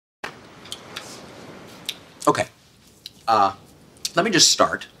Okay. Let me just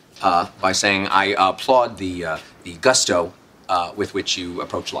start by saying I applaud the gusto with which you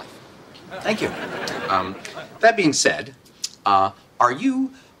approach life. Thank you. That being said, are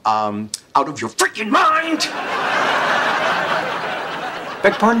you out of your freaking mind?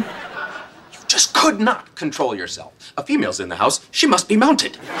 Beg pardon? You just could not control yourself. A female's in the house. She must be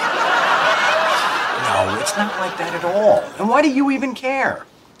mounted. No, it's not like that at all. And why do you even care?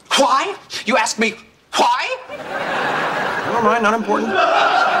 Why? You ask me why? Never mind, not important.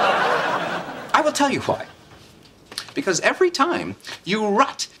 I will tell you why. Because every time you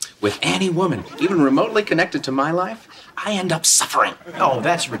rut with any woman, even remotely connected to my life, I end up suffering. Oh,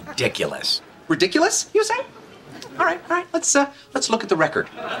 that's ridiculous. Ridiculous, you say? All right. Let's look at the record.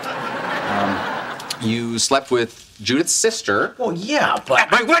 You slept with Judith's sister. Well, yeah, but...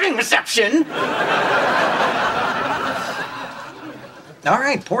 At my wedding reception! All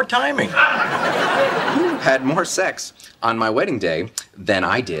right, poor timing. You had more sex on my wedding day than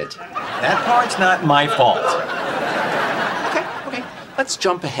I did. That part's not my fault. Okay. Let's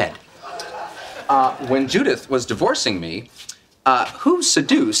jump ahead. When Judith was divorcing me, who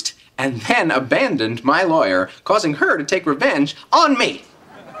seduced and then abandoned my lawyer, causing her to take revenge on me?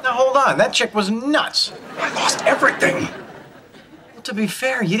 Now, hold on. That chick was nuts. I lost everything. Well, to be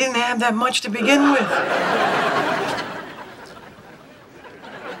fair, you didn't have that much to begin with.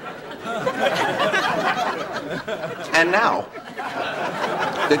 And now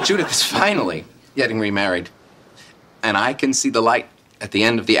that Judith is finally getting remarried, and I can see the light at the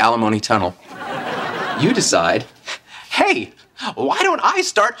end of the alimony tunnel, you decide, hey, why don't I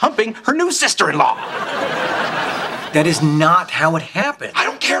start humping her new sister-in-law? That is not how it happened. I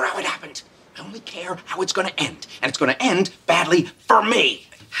don't care how it happened. I only care how it's going to end. And it's going to end badly for me.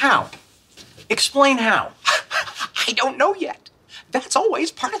 How? Explain how. I don't know yet. That's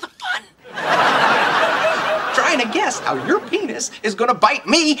always part of the fun. Trying to guess how your penis is going to bite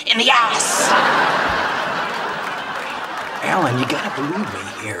me in the ass. Alan, you gotta believe me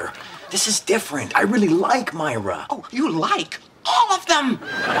here. This is different. I really like Myra. Oh, you like all of them.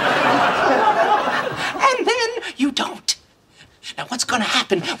 And then you don't. Now, what's going to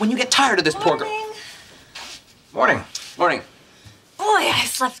happen when you get tired of this poor girl? Morning. Morning. Boy, I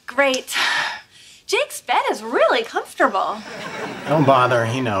slept great. Jake's bed is really comfortable. Don't bother,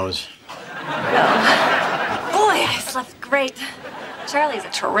 he knows. Boy, I slept great. Charlie's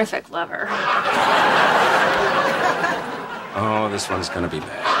a terrific lover. Oh, this one's going to be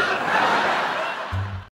bad.